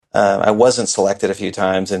I wasn't selected a few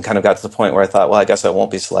times and kind of got to the point where I thought, well, I guess I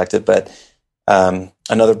won't be selected. But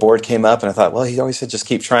another board came up and I thought, well, he always said just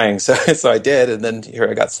keep trying. So I did. And then here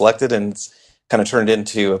I got selected, and it's kind of turned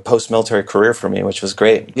into a post-military career for me, which was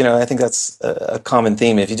great. I think that's a common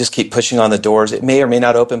theme. If you just keep pushing on the doors, it may or may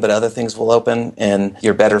not open, but other things will open, and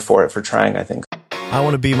you're better for it for trying, I think. I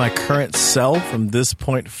want to be my current self from this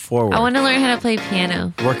point forward. I want to learn how to play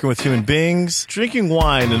piano. Working with human beings, drinking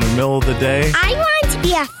wine in the middle of the day. I want to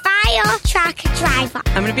be a fire truck driver.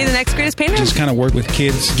 I'm going to be the next greatest painter. Just kind of work with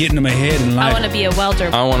kids, getting them ahead in life. I want to be a welder.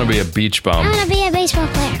 I want to be a beach bum. I want to be a baseball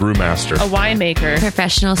player. Brewmaster. A winemaker.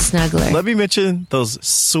 Professional snuggler. Let me mention those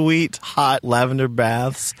sweet, hot lavender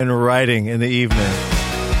baths and writing in the evening.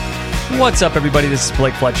 What's up, everybody? This is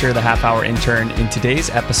Blake Fletcher, the half-hour intern. In today's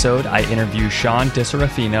episode, I interview Sean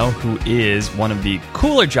DiSerafino, who is one of the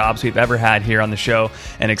cooler jobs we've ever had here on the show,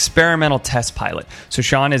 an experimental test pilot. So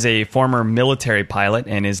Sean is a former military pilot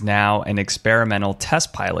and is now an experimental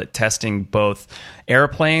test pilot, testing both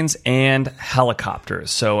airplanes and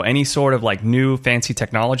helicopters. So any sort of like new fancy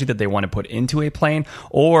technology that they want to put into a plane,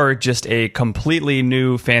 or just a completely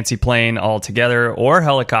new fancy plane altogether, or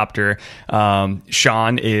helicopter,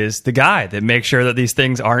 Sean is the guy that makes sure that these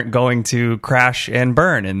things aren't going to crash and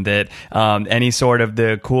burn, and that any sort of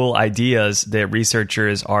the cool ideas that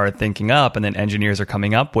researchers are thinking up and then engineers are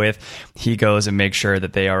coming up with, he goes and makes sure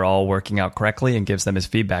that they are all working out correctly and gives them his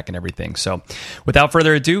feedback and everything. So without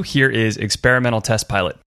further ado, here is experimental test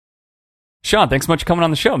pilot Sean. Thanks so much for coming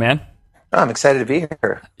on the show, man. I'm excited to be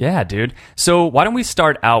here. Yeah, dude. So why don't we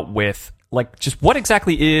start out with like just what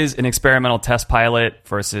exactly is an experimental test pilot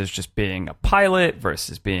versus just being a pilot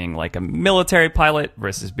versus being like a military pilot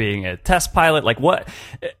versus being a test pilot? Like, what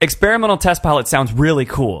experimental test pilot sounds really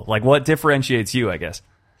cool. Like, what differentiates you, I guess?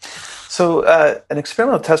 So an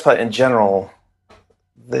experimental test pilot in general,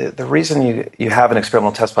 the reason you have an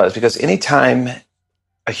experimental test pilot is because anytime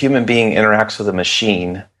a human being interacts with a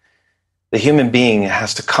machine, the human being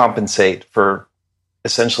has to compensate for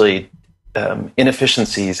essentially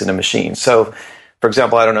inefficiencies in a machine. So, for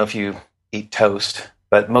example, I don't know if you eat toast,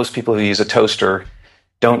 but most people who use a toaster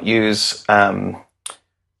don't use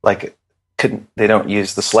they don't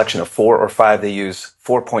use the selection of 4 or 5. They use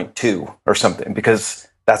 4.2 or something, because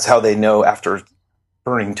that's how they know after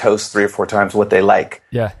burning toast 3 or 4 times what they like.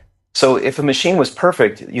 Yeah. So if a machine was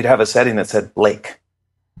perfect, you'd have a setting that said Blake,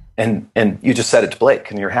 and you just set it to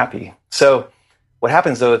Blake and you're happy. So what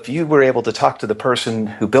happens, though, if you were able to talk to the person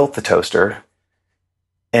who built the toaster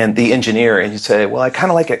and the engineer, and you say, well, I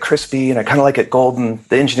kind of like it crispy and I kind of like it golden,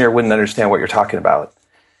 the engineer wouldn't understand what you're talking about.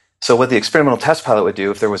 So what the experimental test pilot would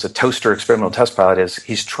do, if there was a toaster experimental test pilot, is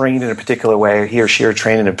he's trained in a particular way, he or she are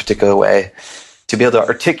trained in a particular way to be able to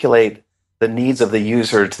articulate the needs of the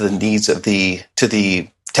user to the needs of to the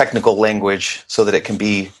technical language, so that it can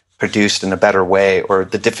be produced in a better way, or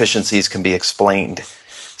the deficiencies can be explained.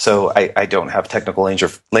 So I don't have technical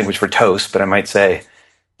language for toast, but I might say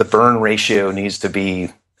the burn ratio needs to be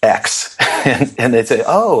X. and they'd say,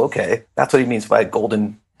 oh, okay, that's what he means by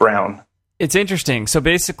golden brown. It's interesting. So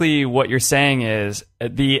basically what you're saying is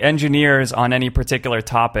the engineers on any particular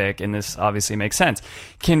topic, and this obviously makes sense,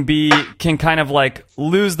 can kind of like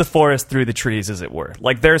lose the forest through the trees, as it were.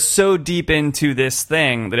 Like they're so deep into this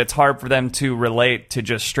thing that it's hard for them to relate to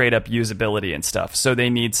just straight up usability and stuff. So they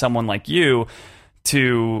need someone like you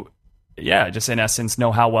to, just in essence,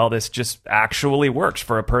 know how well this just actually works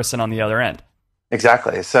for a person on the other end.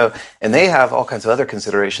 Exactly. So, and they have all kinds of other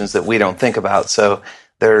considerations that we don't think about. So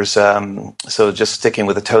there's, so just sticking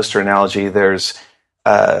with the toaster analogy, there's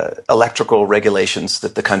electrical regulations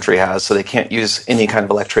that the country has. So they can't use any kind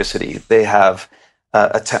of electricity. They have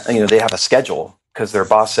they have a schedule, because their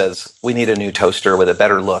boss says, we need a new toaster with a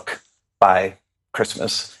better look by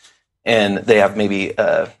Christmas. And they have maybe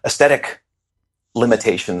aesthetic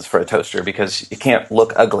limitations for a toaster, because it can't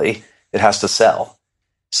look ugly. It has to sell.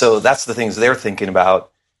 So that's the things they're thinking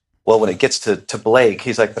about. Well, when it gets to Blake,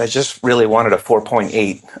 he's like, I just really wanted a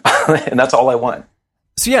 4.8, and that's all I want.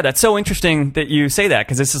 So yeah, that's so interesting that you say that,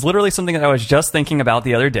 because this is literally something that I was just thinking about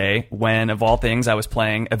the other day when, of all things, I was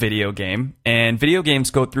playing a video game. And video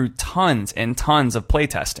games go through tons and tons of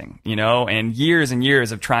playtesting, and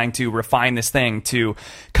years of trying to refine this thing to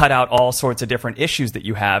cut out all sorts of different issues that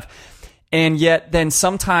you have. And yet then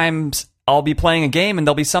sometimes I'll be playing a game and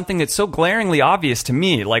there'll be something that's so glaringly obvious to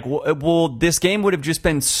me, like, well, this game would have just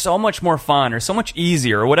been so much more fun or so much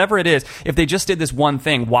easier or whatever it is if they just did this one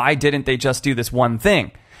thing. Why didn't they just do this one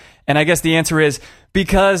thing? And I guess the answer is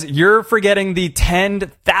because you're forgetting the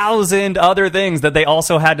 10,000 other things that they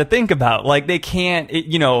also had to think about. Like they can't,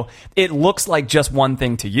 it looks like just one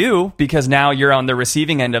thing to you because now you're on the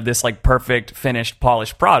receiving end of this like perfect, finished,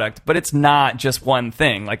 polished product. But it's not just one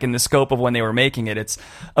thing. Like in the scope of when they were making it, it's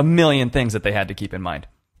a million things that they had to keep in mind.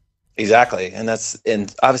 Exactly. And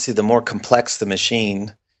obviously the more complex the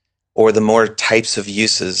machine or the more types of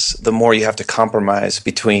uses, the more you have to compromise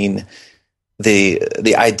between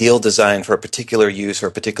the ideal design for a particular use or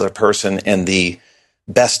a particular person and the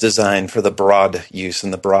best design for the broad use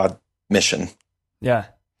and the broad mission. Yeah.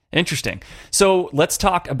 Interesting. So let's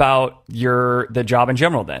talk about the job in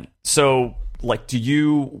general then. So like,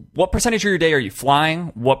 what percentage of your day are you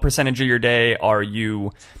flying? What percentage of your day are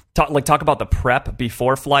you talk about the prep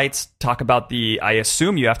before flights, talk about I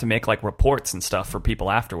assume you have to make like reports and stuff for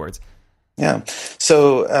people afterwards. Yeah.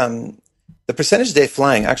 So, the percentage of day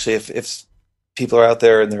flying, actually, if people are out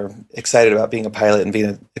there and they're excited about being a pilot and being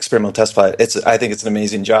an experimental test pilot, I think it's an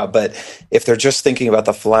amazing job. But if they're just thinking about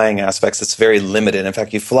the flying aspects, it's very limited. In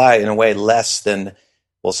fact, you fly in a way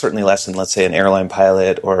certainly less than, let's say, an airline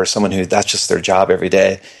pilot or someone who that's just their job every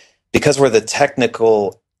day. Because we're the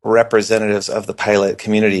technical representatives of the pilot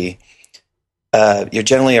community, you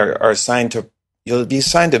generally you'll be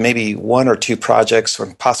assigned to maybe one or two projects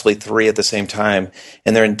or possibly three at the same time,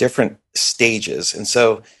 and they're in different stages. And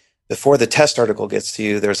so before the test article gets to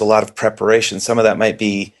you, there's a lot of preparation. Some of that might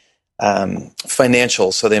be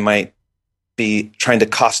financial, so they might be trying to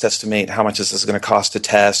cost estimate how much this is going to cost to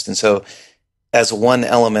test. And so as one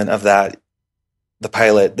element of that, the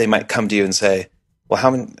pilot, they might come to you and say,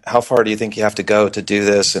 well, how far do you think you have to go to do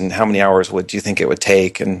this? And how many hours do you think it would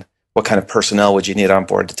take? And what kind of personnel would you need on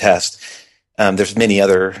board to test? There's many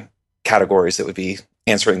other categories that would be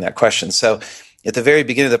answering that question. So at the very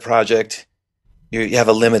beginning of the project, you have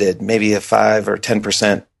a limited, maybe a 5 or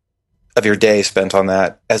 10% of your day spent on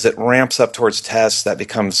that. As it ramps up towards tests, that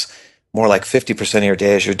becomes more like 50% of your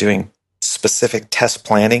day as you're doing specific test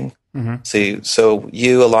planning. Mm-hmm. So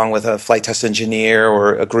you, along with a flight test engineer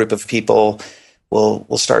or a group of people,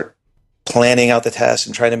 will start planning out the test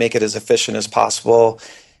and trying to make it as efficient as possible.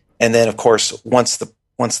 And then, of course, once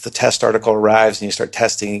the test article arrives and you start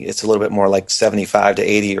testing, it's a little bit more like 75 to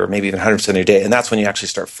 80 or maybe even 100% of your day. And that's when you actually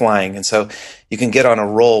start flying. And so you can get on a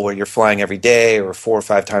roll where you're flying every day or 4 or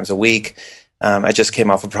 5 times a week. I just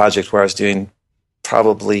came off a project where I was doing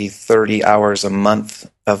probably 30 hours a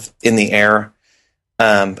month in the air.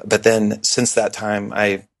 But then since that time,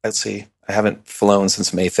 I haven't flown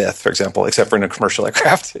since May 5th, for example, except for in a commercial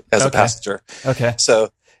aircraft as a passenger. Okay. So,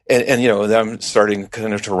 and I'm starting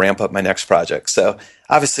kind of to ramp up my next project. So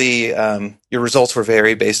obviously, your results will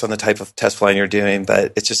vary based on the type of test flying you're doing,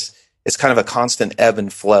 but it's kind of a constant ebb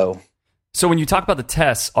and flow. So when you talk about the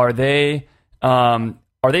tests, are they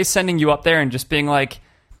sending you up there and just being like,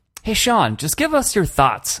 hey, Sean, just give us your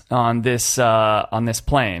thoughts on this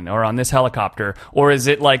plane or on this helicopter? Or is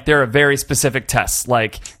it like there are very specific tests?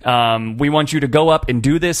 Like, we want you to go up and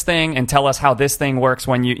do this thing and tell us how this thing works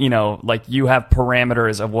when you have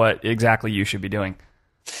parameters of what exactly you should be doing.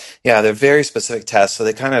 Yeah, they're very specific tests. So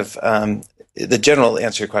they kind of, the general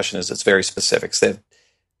answer to your question is it's very specific. So they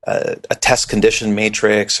have a test condition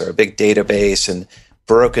matrix or a big database and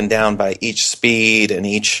broken down by each speed and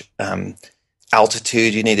each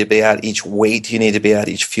altitude you need to be at, each weight you need to be at,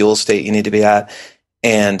 each fuel state you need to be at.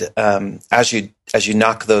 And as you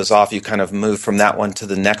knock those off, you kind of move from that one to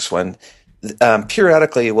the next one.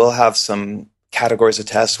 Periodically, we'll have some categories of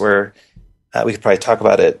tests where we could probably talk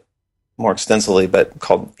about it more extensively, but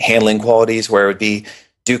called handling qualities, where it would be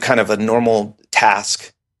do kind of a normal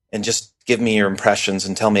task and just give me your impressions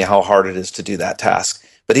and tell me how hard it is to do that task.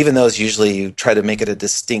 But even those, usually you try to make it a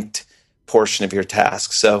distinct portion of your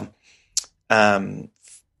task. So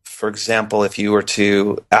for example, if you were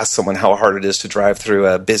to ask someone how hard it is to drive through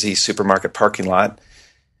a busy supermarket parking lot,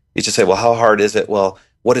 you just say, well, how hard is it? Well,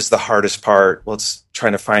 what is the hardest part? Well, it's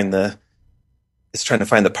trying to find the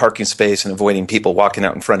parking space and avoiding people walking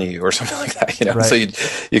out in front of you or something like that, Right. So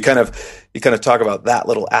you kind of talk about that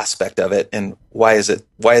little aspect of it and why is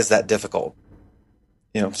that difficult?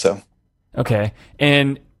 So. Okay.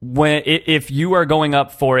 And if you are going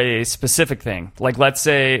up for a specific thing, like let's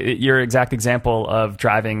say your exact example of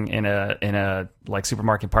driving in a like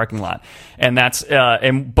supermarket parking lot, and that's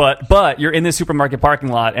but you're in this supermarket parking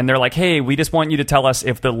lot and they're like, hey, we just want you to tell us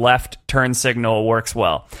if the left turn signal works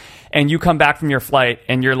well. And you come back from your flight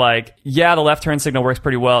and you're like, yeah, the left turn signal works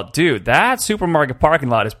pretty well. Dude, that supermarket parking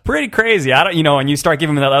lot is pretty crazy. And you start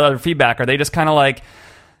giving them that other feedback. Are they just kind of like,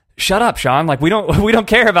 shut up, Sean. Like, we don't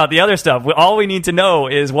care about the other stuff. All we need to know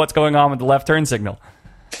is what's going on with the left turn signal.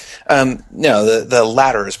 No, the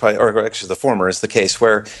latter is probably, or actually the former is the case,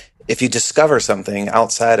 where if you discover something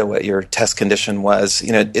outside of what your test condition was,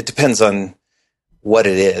 it depends on what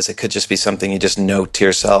it is. It could just be something you just note to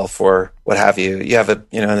yourself or what have you. You have an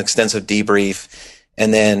extensive debrief,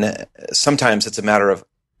 and then sometimes it's a matter of,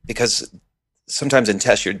 because sometimes in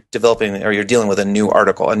tests you're developing or you're dealing with a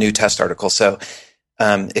new test article. So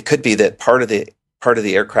it could be that part of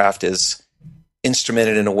the aircraft is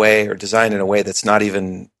instrumented in a way or designed in a way that's not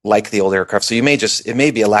even like the old aircraft. So it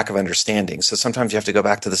may be a lack of understanding. So sometimes you have to go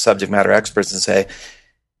back to the subject matter experts and say,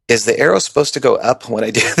 is the arrow supposed to go up when I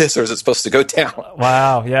do this, or is it supposed to go down?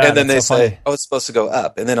 Wow, yeah. And then they say, oh, it's supposed to go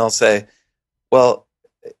up. And then I'll say, well,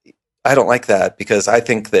 I don't like that, because I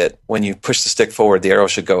think that when you push the stick forward, the arrow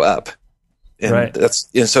should go up. And right.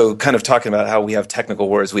 So kind of talking about how we have technical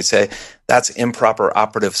words, we say that's improper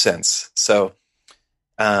operative sense. So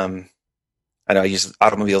I know I use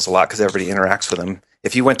automobiles a lot because everybody interacts with them.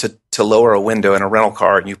 If you went to lower a window in a rental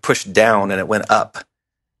car and you pushed down and it went up,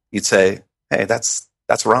 you'd say, hey, that's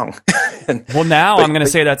wrong. Well, now I'm going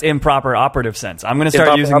to say that's improper operative sense. I'm going to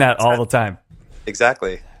start using that all the time.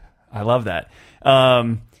 Exactly. I love that.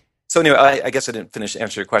 So anyway, I guess I didn't finish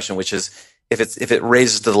answering your question, which is if it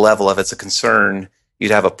raises to the level of it's a concern,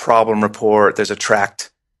 you'd have a problem report. There's a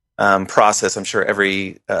tracked process. I'm sure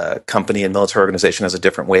every company and military organization has a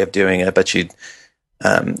different way of doing it, but you'd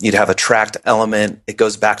have a tracked element. It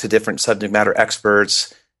goes back to different subject matter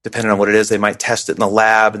experts. Depending on what it is, they might test it in the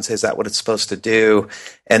lab and say, is that what it's supposed to do?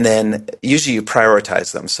 And then usually you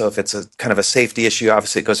prioritize them. So if it's a kind of a safety issue,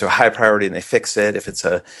 obviously it goes to a high priority and they fix it. If it's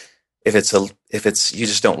you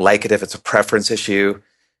just don't like it, if it's a preference issue,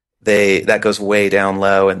 that goes way down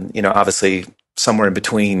low. And obviously somewhere in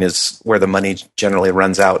between is where the money generally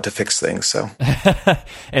runs out to fix things. So,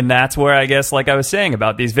 and that's where I guess, like I was saying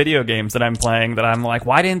about these video games that I'm playing, that I'm like,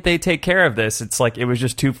 why didn't they take care of this? It's like it was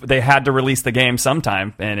just they had to release the game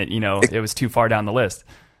sometime, and it was too far down the list.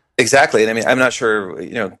 Exactly, and I mean, I'm not sure.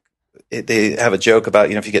 They have a joke about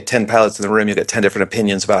if you get 10 pilots in the room, you get 10 different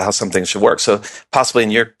opinions about how something should work. So possibly in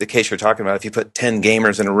the case you're talking about, if you put 10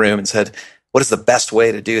 gamers in a room and said, what is the best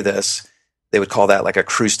way to do this? They would call that like a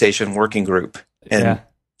crew station working group. And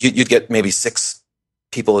you'd get maybe 6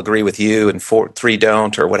 people agree with you and 3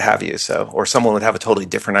 don't, or what have you. So, or someone would have a totally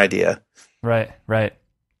different idea. Right.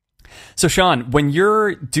 So Sean, when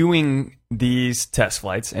you're doing these test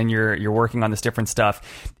flights and you're working on this different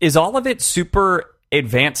stuff, is all of it super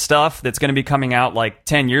advanced stuff that's going to be coming out like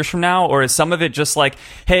 10 years from now, or is some of it just like,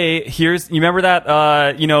 hey, you remember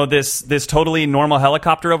that this totally normal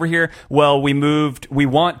helicopter over here? Well, we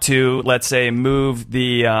want to, let's say, move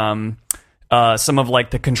the some of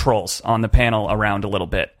like the controls on the panel around a little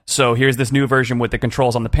bit. So here's this new version with the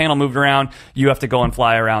controls on the panel moved around. You have to go and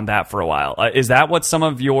fly around that for a while. Is that what some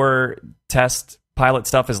of your test pilot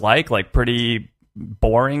stuff is like pretty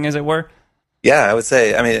boring, as it were? Yeah, I would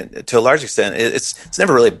say, I mean, to a large extent, it's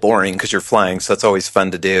never really boring because you're flying, so it's always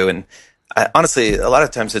fun to do. And honestly, a lot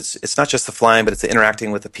of times it's not just the flying, but it's the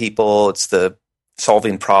interacting with the people, it's the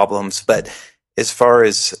solving problems. But as far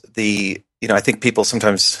as I think people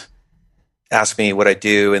sometimes ask me what I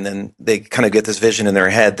do, and then they kind of get this vision in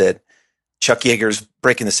their head that Chuck Yeager's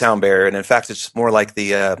breaking the sound barrier, and in fact, it's more like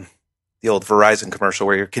the old Verizon commercial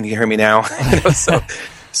where can you hear me now?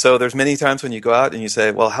 So there's many times when you go out and you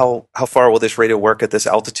say, well, how far will this radio work at this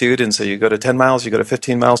altitude? And so you go to 10 miles, you go to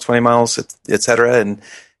 15 miles, 20 miles, et cetera, and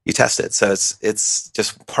you test it. So it's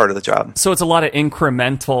just part of the job. So it's a lot of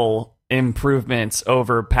incremental improvements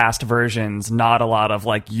over past versions, not a lot of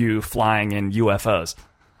like you flying in UFOs.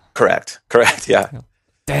 Correct. Yeah.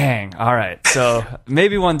 Dang. All right. So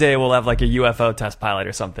maybe one day we'll have like a UFO test pilot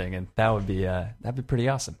or something, and that'd be pretty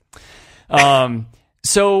awesome.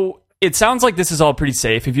 So it sounds like this is all pretty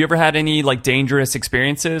safe. Have you ever had any like dangerous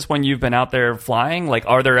experiences when you've been out there flying? Like,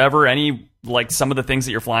 are there ever any, like some of the things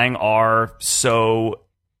that you're flying are so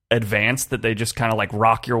advanced that they just kind of like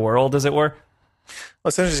rock your world, as it were? Well,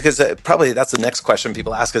 it's interesting because probably that's the next question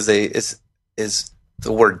people ask is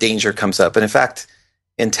the word danger comes up. And in fact,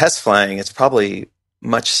 in test flying, it's probably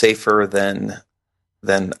much safer than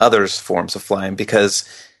other forms of flying because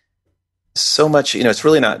so much, it's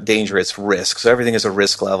really not danger, it's risk. So everything is a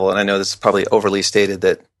risk level. And I know this is probably overly stated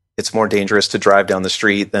that it's more dangerous to drive down the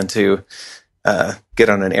street than to get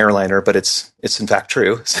on an airliner, but it's in fact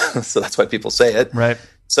true. So that's why people say it. Right.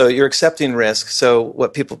 So you're accepting risk. So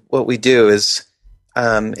what we do is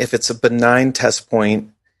if it's a benign test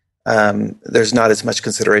point, there's not as much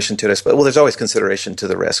consideration to it. But there's always consideration to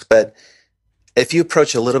the risk. But if you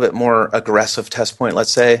approach a little bit more aggressive test point,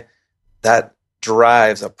 let's say, that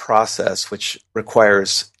drives a process which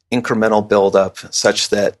requires incremental buildup such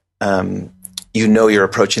that you know you're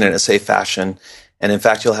approaching it in a safe fashion. And in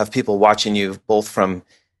fact, you'll have people watching you both from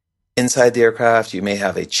inside the aircraft. You may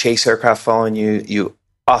have a chase aircraft following you. You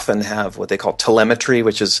often have what they call telemetry,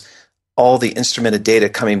 which is all the instrumented data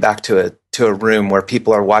coming back to a room where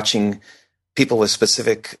people are watching people with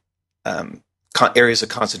specific areas of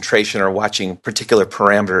concentration or watching particular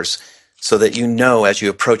parameters, so that you know as you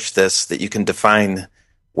approach this that you can define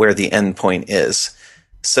where the end point is.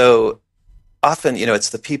 So often, it's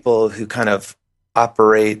the people who kind of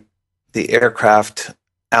operate the aircraft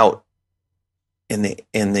out in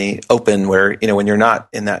the open, where when you're not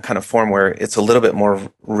in that kind of form, where it's a little bit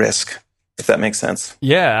more risk, if that makes sense.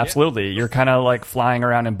 Yeah, absolutely. You're kind of like flying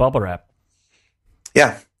around in bubble wrap.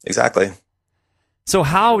 Yeah, exactly. So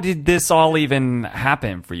how did this all even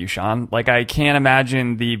happen for you, Sean? Like, I can't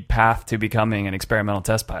imagine the path to becoming an experimental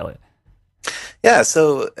test pilot. Yeah,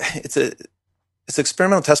 so it's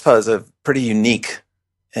experimental test pilot is a pretty unique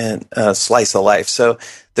and slice of life. So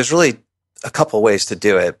there's really a couple ways to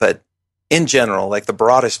do it, but in general, like the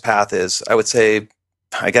broadest path is, I would say,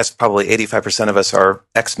 I guess probably 85% of us are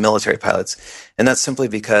ex-military pilots, and that's simply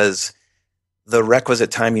because the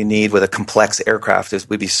requisite time you need with a complex aircraft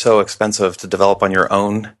would be so expensive to develop on your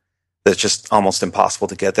own that it's just almost impossible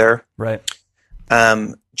to get there. Right.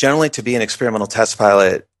 Generally, to be an experimental test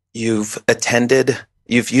pilot, you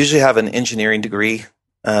usually have an engineering degree,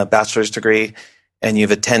 bachelor's degree, and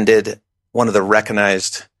you've attended one of the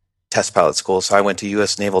recognized test pilot schools. So I went to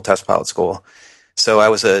U.S. Naval Test Pilot School. So I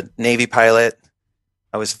was a Navy pilot.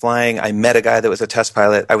 I was flying. I met a guy that was a test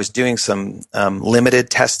pilot. I was doing some limited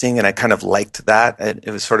testing, and I kind of liked that.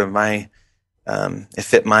 It was sort of it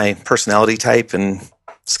fit my personality type and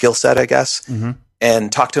skill set, I guess. Mm-hmm.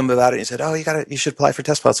 And talked to him about it. And he said, "Oh, you should apply for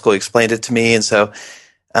test pilot school." He explained it to me, and so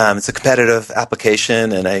it's a competitive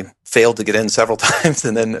application, and I failed to get in several times.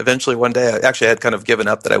 And then eventually one day, I actually had kind of given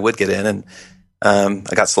up that I would get in, and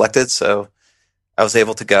I got selected, so I was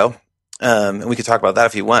able to go. And we could talk about that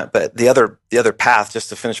if you want. But the other path, just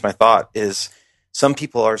to finish my thought, is some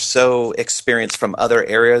people are so experienced from other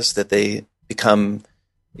areas that they become,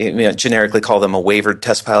 generically call them a waivered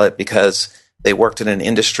test pilot, because they worked in an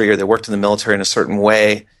industry or they worked in the military in a certain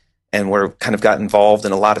way and were kind of got involved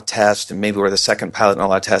in a lot of tests, and maybe were the second pilot in a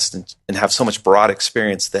lot of tests, and have so much broad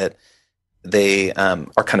experience that they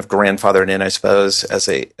are kind of grandfathered in, I suppose, as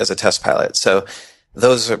a test pilot. So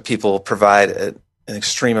those are people provide an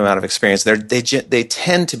extreme amount of experience. They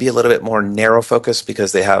tend to be a little bit more narrow focused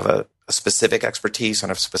because they have a specific expertise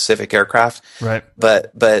on a specific aircraft. Right.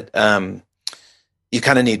 But you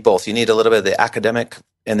kind of need both. You need a little bit of the academic,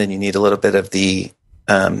 and then you need a little bit of the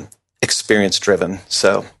experience driven.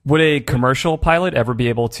 So would a commercial pilot ever be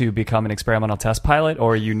able to become an experimental test pilot,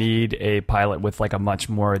 or you need a pilot with like a much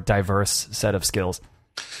more diverse set of skills?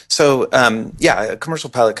 So, a commercial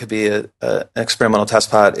pilot could be an experimental test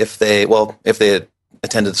pilot if they had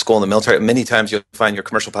attended school in the military. Many times you'll find your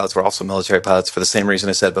commercial pilots were also military pilots for the same reason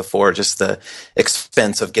I said before, just the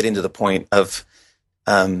expense of getting to the point of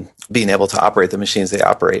being able to operate the machines they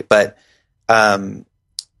operate. But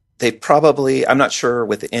they probably, I'm not sure,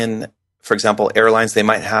 within, for example, airlines, they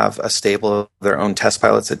might have a stable of their own test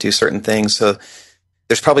pilots that do certain things. So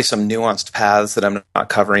there's probably some nuanced paths that I'm not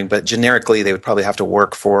covering, but generically they would probably have to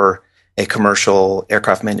work for a commercial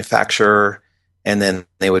aircraft manufacturer, and then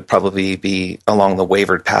they would probably be along the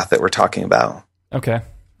waivered path that we're talking about. Okay.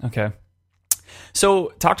 So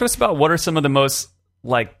talk to us about what are some of the most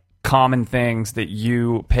common things that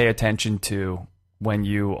you pay attention to when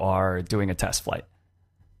you are doing a test flight.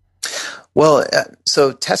 Well,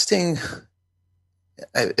 so testing,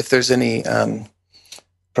 if there's any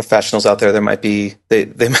professionals out there, there might be,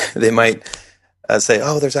 they might say,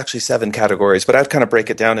 oh, there's actually 7 categories, but I'd kind of break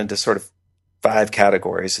it down into sort of 5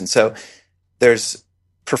 categories. And so there's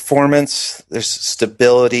performance, there's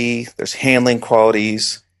stability, there's handling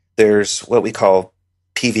qualities, there's what we call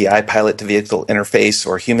PVI, pilot to vehicle interface,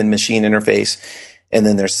 or human machine interface, and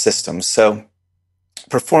then there's systems. So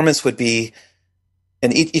performance would be,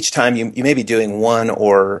 and each time you may be doing 1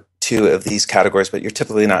 or 2 of these categories, but you're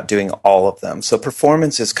typically not doing all of them. So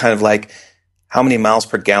performance is kind of like, how many miles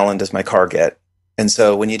per gallon does my car get? And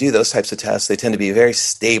so when you do those types of tests, they tend to be very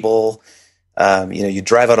stable. You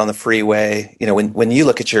drive out on the freeway. When you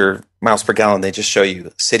look at your miles per gallon, they just show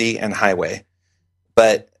you city and highway.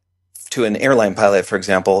 But to an airline pilot, for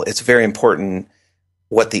example, it's very important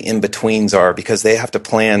what the in-betweens are, because they have to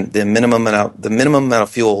plan the minimum amount of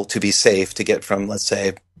fuel to be safe to get from, let's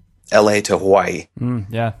say, LA to Hawaii.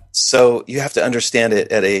 Yeah. So you have to understand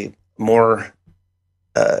it at a more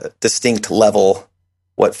distinct level,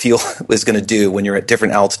 what fuel is going to do when you're at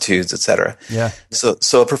different altitudes, et cetera. Yeah.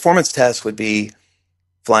 So a performance test would be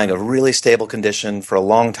flying a really stable condition for a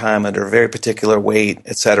long time under a very particular weight,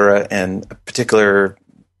 et cetera, and a particular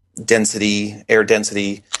density, air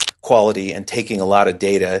density, quality, and taking a lot of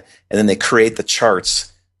data, and then they create the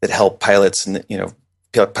charts that help pilots and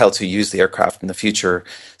pilots who use the aircraft in the future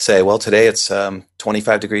say, well, today it's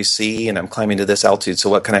 25 degrees C and I'm climbing to this altitude,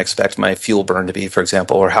 so what can I expect my fuel burn to be, for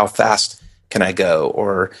example, or how fast can I go,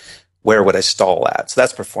 or where would I stall at? So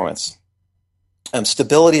that's performance.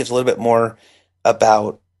 Stability is a little bit more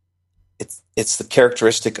about it's the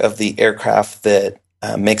characteristic of the aircraft that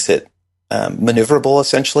makes it maneuverable,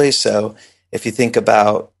 essentially. So if you think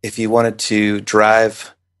about if you wanted to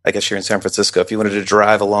drive, I guess you're in San Francisco, if you wanted to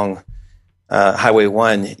drive along Highway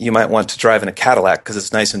 1, you might want to drive in a Cadillac because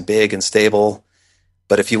it's nice and big and stable.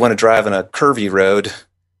 But if you want to drive on a curvy road,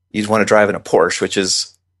 you'd want to drive in a Porsche, which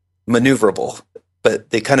is maneuverable.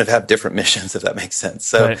 But they kind of have different missions, if that makes sense.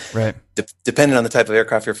 So right. Depending on the type of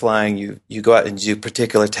aircraft you're flying, you go out and do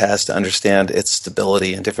particular tests to understand its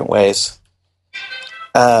stability in different ways.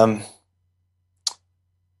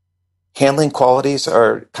 Handling qualities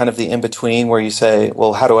are kind of the in-between where you say,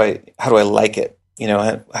 well, how do I like it?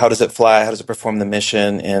 How does it fly? How does it perform the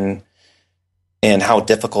mission? And how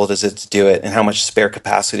difficult is it to do it? And how much spare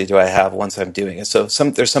capacity do I have once I'm doing it? So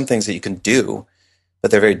there's some things that you can do,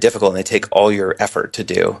 but they're very difficult and they take all your effort to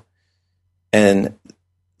do. And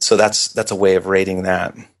so that's a way of rating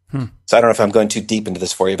that. So I don't know if I'm going too deep into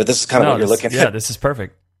this for you, but this is kind of what you're looking at. Yeah, this is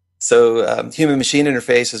perfect. So human-machine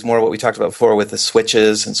interface is more what we talked about before with the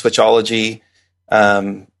switches and switchology.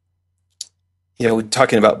 We're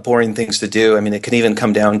talking about boring things to do. I mean, it can even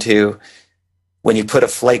come down to when you put a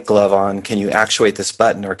flight glove on, can you actuate this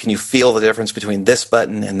button, or can you feel the difference between this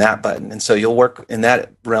button and that button? And so you'll work in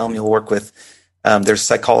that realm. You'll work with there's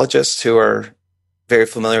psychologists who are very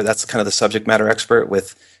familiar. That's kind of the subject matter expert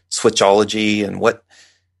with switchology and what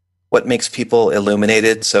makes people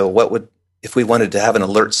illuminated. So if we wanted to have an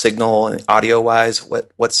alert signal audio-wise,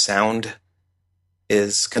 what sound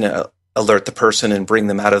is going to alert the person and bring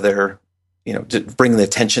them out of their, to bring the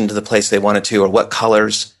attention to the place they wanted to, or what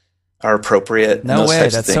colors are appropriate. No way,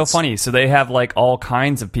 that's so funny. So they have like all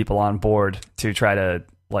kinds of people on board to try to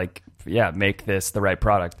make this the right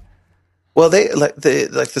product. Well,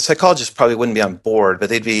 the psychologists probably wouldn't be on board, but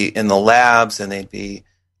they'd be in the labs, and they'd be,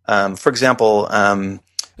 for example.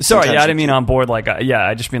 Sorry, I didn't mean on board.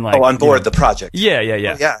 I just mean on board the project. Yeah. Oh,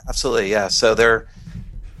 yeah, absolutely. Yeah. So they're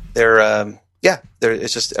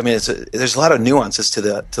it's just, I mean, there's a lot of nuances to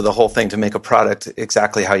the whole thing to make a product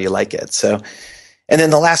exactly how you like it. So, and then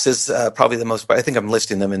the last is probably the most. I think I'm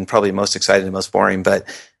listing them in probably most exciting and most boring, but.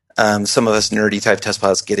 Some of us nerdy type test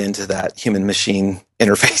pilots get into that human machine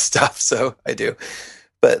interface stuff. So I do.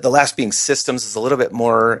 But the last being systems is a little bit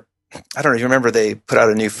more, I don't know. You remember they put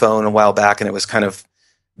out a new phone a while back and it was kind of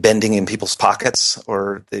bending in people's pockets,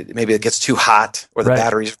 or maybe it gets too hot, or the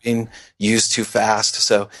batteries are being used too fast.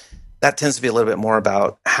 So that tends to be a little bit more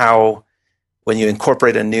about how, when you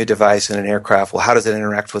incorporate a new device in an aircraft, well, how does it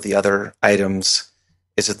interact with the other items?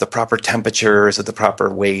 Is it the proper temperature? Is it the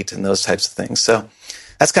proper weight? And those types of things. So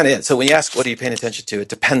that's kind of it. So when you ask, what are you paying attention to? It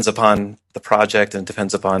depends upon the project and it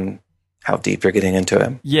depends upon how deep you're getting into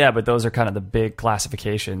it. Yeah, but those are kind of the big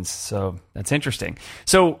classifications. So that's interesting.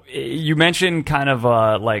 So you mentioned kind of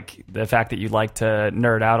like the fact that you like to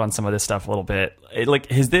nerd out on some of this stuff a little bit.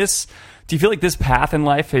 Do you feel like this path in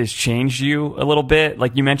life has changed you a little bit?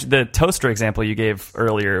 Like you mentioned the toaster example you gave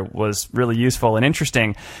earlier was really useful and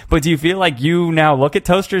interesting. But do you feel like you now look at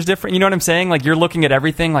toasters different? You know what I'm saying? Like you're looking at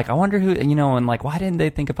everything like, I wonder who, and like, why didn't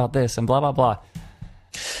they think about this and blah, blah, blah.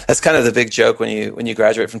 That's kind of the big joke when you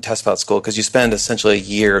graduate from test pilot school, because you spend essentially a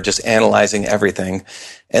year just analyzing everything.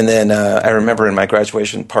 And then I remember in my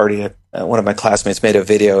graduation party, one of my classmates made a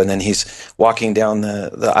video, and then he's walking down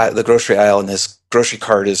the grocery aisle, and his grocery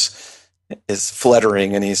cart is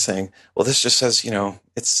fluttering, and he's saying, well, this just says,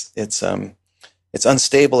 it's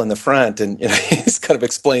unstable in the front, and he's kind of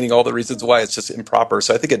explaining all the reasons why it's just improper.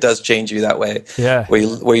 So I think it does change you that way. Yeah,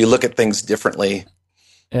 where you look at things differently.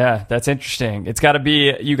 Yeah, that's interesting. It's got to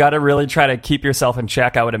be, you got to really try to keep yourself in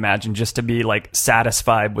check, I would imagine, just to be like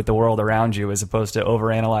satisfied with the world around you as opposed to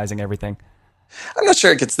overanalyzing everything. I'm not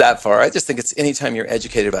sure it gets that far. I just think it's anytime you're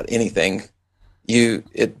educated about anything,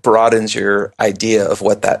 it broadens your idea of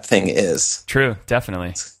what that thing is. True,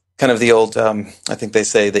 definitely. It's kind of the old, I think they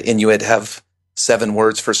say the Inuit have 7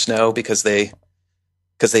 words for snow because they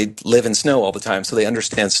live in snow all the time. So they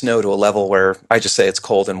understand snow to a level where I just say it's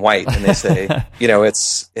cold and white, and they say,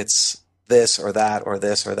 it's this or that or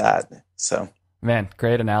this or that. So, man,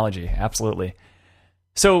 great analogy. Absolutely.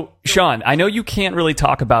 So, Sean, I know you can't really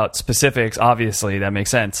talk about specifics. Obviously, that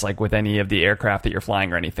makes sense, like with any of the aircraft that you're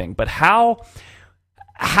flying or anything. But how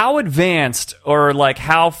how advanced or like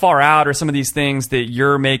how far out are some of these things that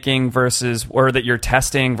you're making versus or that you're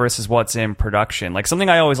testing versus what's in production? Like something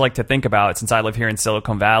I always like to think about since I live here in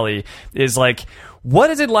Silicon Valley is like,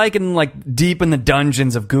 what is it like in like deep in the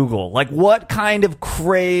dungeons of Google? Like what kind of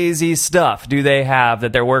crazy stuff do they have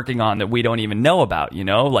that they're working on that we don't even know about? You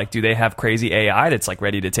know, like do they have crazy AI that's like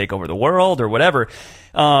ready to take over the world or whatever?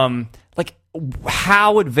 Like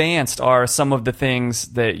how advanced are some of the things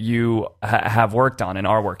that you have worked on and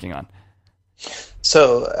are working on?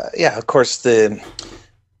 So yeah, of course,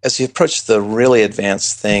 as you approach the really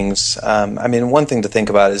advanced things, I mean, one thing to think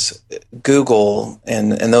about is Google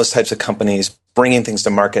and those types of companies bringing things to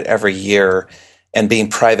market every year and being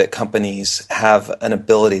private companies have an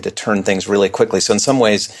ability to turn things really quickly. So in some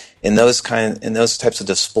ways, in those types of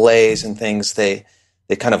displays and things, they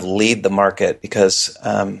kind of lead the market because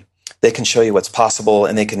they can show you what's possible,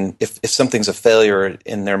 and they can, if something's a failure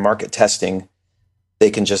in their market testing, they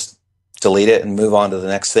can just delete it and move on to the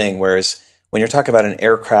next thing. Whereas when you're talking about an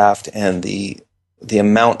aircraft and the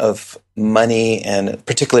amount of money, and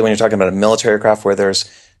particularly when you're talking about a military aircraft where there's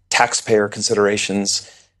taxpayer considerations,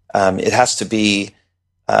 it has to be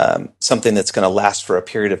something that's going to last for a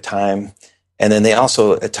period of time. And then they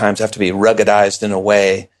also at times have to be ruggedized in a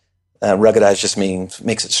way. Ruggedized just means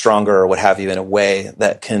makes it stronger or what have you in a way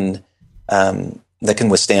that can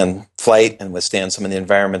withstand flight and withstand some of the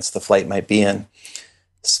environments the flight might be in.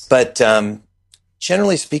 But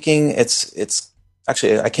generally speaking, it's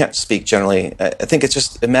actually, I can't speak generally. I think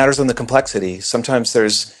it matters on the complexity. Sometimes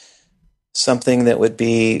there's something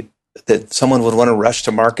that someone would want to rush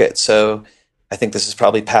to market. So I think this is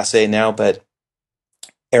probably passé now, but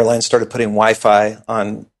airlines started putting Wi-Fi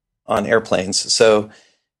on airplanes. So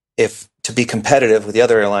if to be competitive with the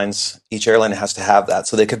other airlines, each airline has to have that.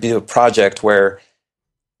 So they could do a project where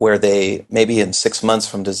they maybe in 6 months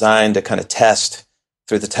from design to kind of test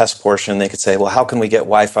through the test portion, they could say, well, how can we get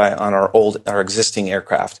Wi-Fi on our existing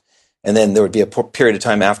aircraft? And then there would be a period of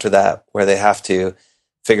time after that where they have to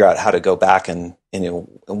figure out how to go back and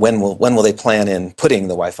when will they plan in putting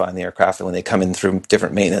the Wi-Fi in the aircraft and when they come in through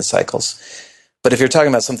different maintenance cycles. But if you're talking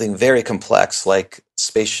about something very complex like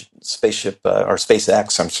spaceship or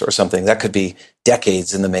SpaceX or something, that could be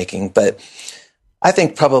decades in the making. But I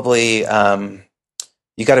think probably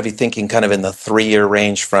you got to be thinking kind of in the 3-year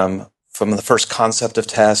range from the first concept of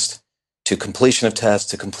test to completion of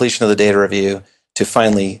test to completion of the data review to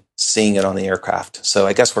finally seeing it on the aircraft. So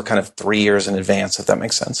I guess we're kind of 3 years in advance, if that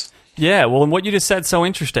makes sense. Yeah, well, and what you just said so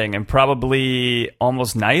interesting and probably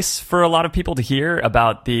almost nice for a lot of people to hear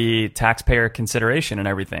about the taxpayer consideration and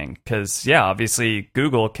everything. Because, yeah, obviously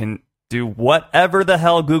Google can do whatever the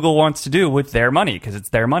hell Google wants to do with their money because it's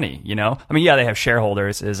their money, you know? I mean, yeah, they have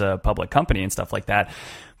shareholders as a public company and stuff like that.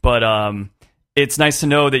 But it's nice to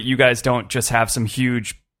know that you guys don't just have some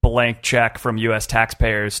huge blank check from U.S.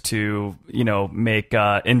 taxpayers to, make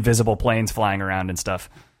invisible planes flying around and stuff.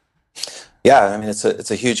 Yeah, I mean, it's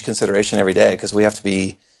a huge consideration every day because we have to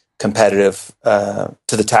be competitive to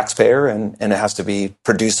the taxpayer, and it has to be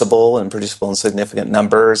producible in significant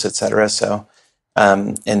numbers, et cetera. So,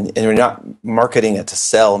 and you're not marketing it to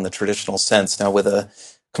sell in the traditional sense. Now, with a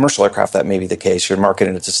commercial aircraft, that may be the case. You're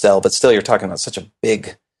marketing it to sell, but still, you're talking about such a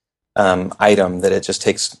big item that it just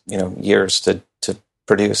takes years to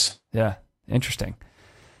produce. Yeah, interesting.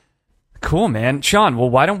 Cool, man. Sean,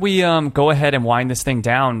 well, why don't we go ahead and wind this thing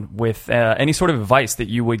down with any sort of advice that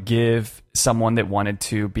you would give someone that wanted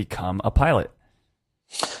to become a pilot?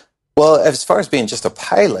 Well, as far as being just a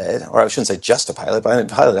pilot, or I shouldn't say just a pilot, but a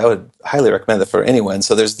pilot, I would highly recommend that for anyone.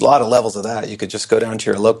 So there's a lot of levels of that. You could just go down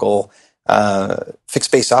to your local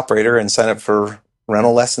fixed base operator and sign up for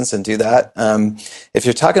rental lessons and do that. If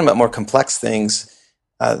you're talking about more complex things,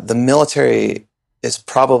 the military is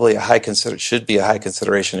probably should be a high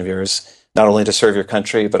consideration of yours, not only to serve your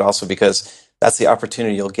country, but also because that's the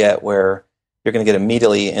opportunity you'll get where you're going to get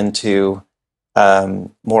immediately into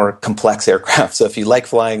more complex aircraft. So if you like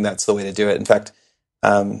flying, that's the way to do it. In fact,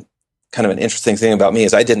 kind of an interesting thing about me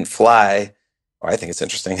is I didn't fly, or I think it's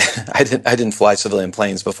interesting, I didn't fly civilian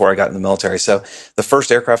planes before I got in the military. So the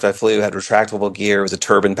first aircraft I flew had retractable gear. It was a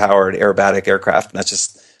turbine-powered aerobatic aircraft, and that's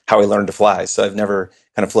just how I learned to fly. So I've never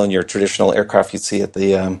kind of flown your traditional aircraft you'd see at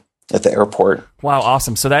the airport. Wow,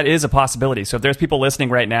 awesome. So that is a possibility. So if there's people listening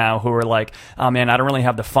right now who are like, oh man, I don't really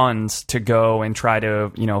have the funds to go and try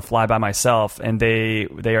to, fly by myself, and they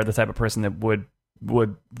are the type of person that would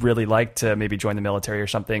really like to maybe join the military or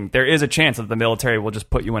something, there is a chance that the military will just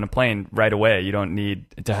put you in a plane right away. You don't need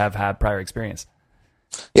to have had prior experience.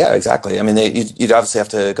 Yeah, exactly. I mean, you'd obviously have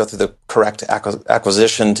to go through the correct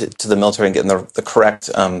acquisition to the military and get in the correct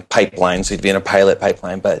pipeline. So you'd be in a pilot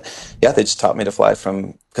pipeline. But yeah, they just taught me to fly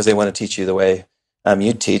because they want to teach you the way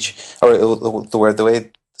you'd teach, or the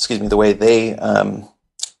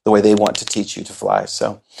way they want to teach you to fly.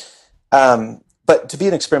 So, but to be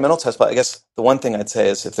an experimental test pilot, I guess the one thing I'd say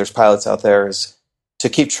is, if there's pilots out there, is to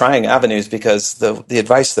keep trying avenues, because the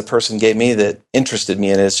advice the person gave me that interested me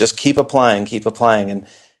in it is just keep applying.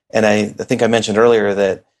 And I think I mentioned earlier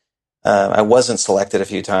that I wasn't selected a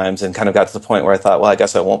few times, and kind of got to the point where I thought, well, I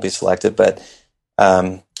guess I won't be selected. But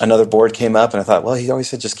another board came up, and I thought, well, he always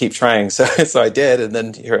said just keep trying. So I did, and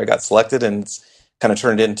then here I got selected, and it's kind of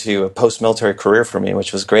turned into a post-military career for me,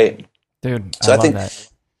 which was great. Dude, so I love that.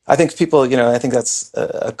 I think people, I think that's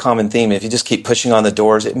a common theme. If you just keep pushing on the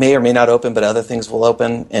doors, it may or may not open, but other things will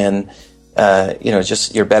open, and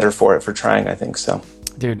just you're better for it for trying, I think so.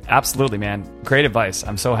 Dude, absolutely, man. Great advice.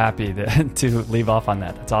 I'm so happy to leave off on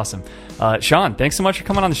that. That's awesome. Sean, thanks so much for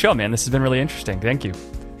coming on the show, man. This has been really interesting. Thank you.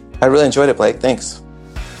 I really enjoyed it, Blake. Thanks.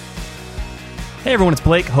 Hey everyone, it's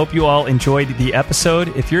Blake. Hope you all enjoyed the episode.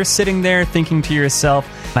 If you're sitting there thinking to yourself,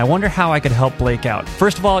 I wonder how I could help Blake out.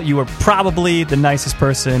 First of all, you are probably the nicest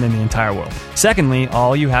person in the entire world. Secondly,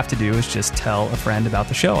 all you have to do is just tell a friend about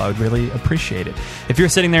the show. I would really appreciate it. If you're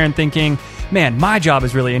sitting there and thinking, man, my job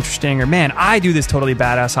is really interesting, or man, I do this totally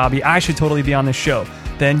badass hobby, I should totally be on this show,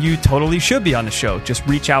 then you totally should be on the show. Just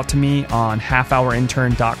reach out to me on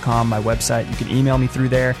halfhourintern.com, my website. You can email me through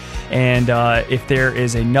there. And if there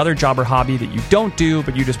is another job or hobby that you don't do,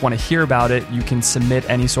 but you just want to hear about it, you can submit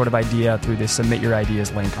any sort of idea through the Submit Your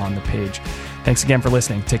Ideas link on the page. Thanks again for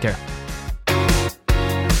listening. Take care.